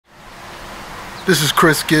This is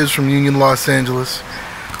Chris Gibbs from Union, Los Angeles.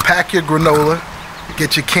 Pack your granola,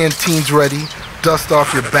 get your canteens ready, dust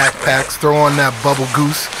off your backpacks, throw on that bubble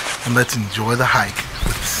goose, and let's enjoy the hike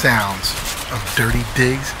with the sounds of Dirty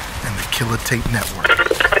Diggs and the Killertape Network.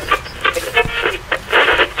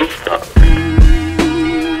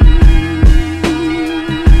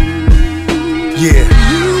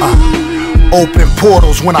 Open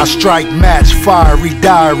portals when I strike match, fiery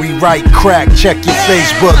diary, write crack, check your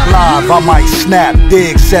Facebook live, I might snap,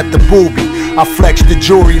 dig, set the booby, I flex the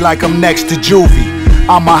jewelry like I'm next to Juvie,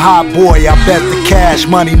 I'm a hot boy, I bet the cash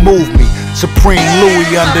money move me, Supreme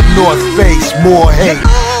Louis under North Face, more hate,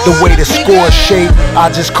 the way the score shape,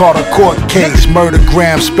 I just caught a court case,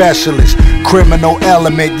 murdergram specialist, criminal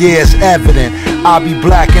element, yeah it's evident, I be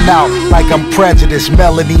blacking out like I'm prejudiced,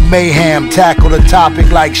 Melanie Mayhem, tackle the topic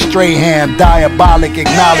like Strahan, diabolic,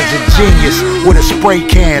 acknowledge a genius with a spray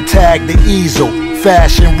can, tag the easel,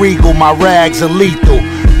 fashion regal, my rags are lethal,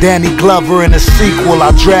 Danny Glover in a sequel,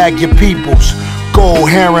 I drag your peoples, gold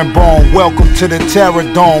herringbone, welcome to the Terror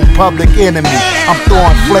Dome, public enemy, I'm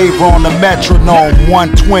throwing flavor on the metronome,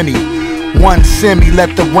 120, one semi,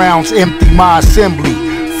 let the rounds empty my assembly,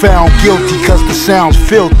 found guilty cause the sound's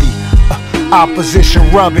filthy, opposition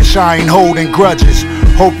rubbish, I ain't holding grudges.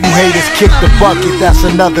 Hope you haters kick the bucket, that's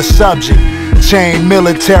another subject. Chain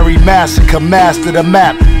military massacre, master the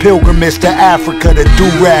map. Pilgrimage to Africa, the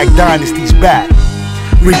do-rag dynasty's back.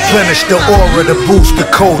 Replenish the aura to boost the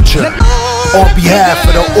culture. On behalf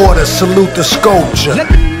of the order, salute the sculpture.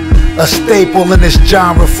 A staple in this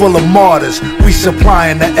genre full of martyrs. We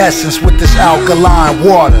supplying the essence with this alkaline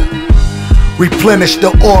water. Replenish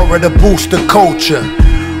the aura to boost the culture.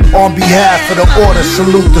 On behalf of the order,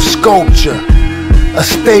 salute the sculpture. A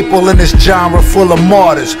staple in this genre full of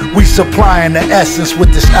martyrs. We supplying the essence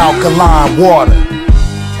with this alkaline water.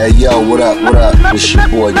 Hey yo, what up, what up? It's your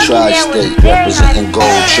boy Tristate, representing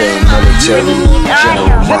Gold Chain Military,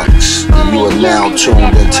 General Monks. And you are now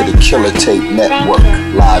tuned into the Killertape Network,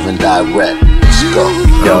 live and direct. Let's go.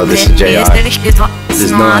 Yo, this is JR. This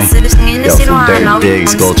is Noah. Yo, from Dirty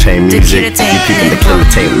Diggs, Gold Chain Music. You peeping the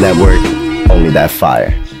Killertape Network. Only that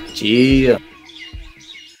fire. Yeah.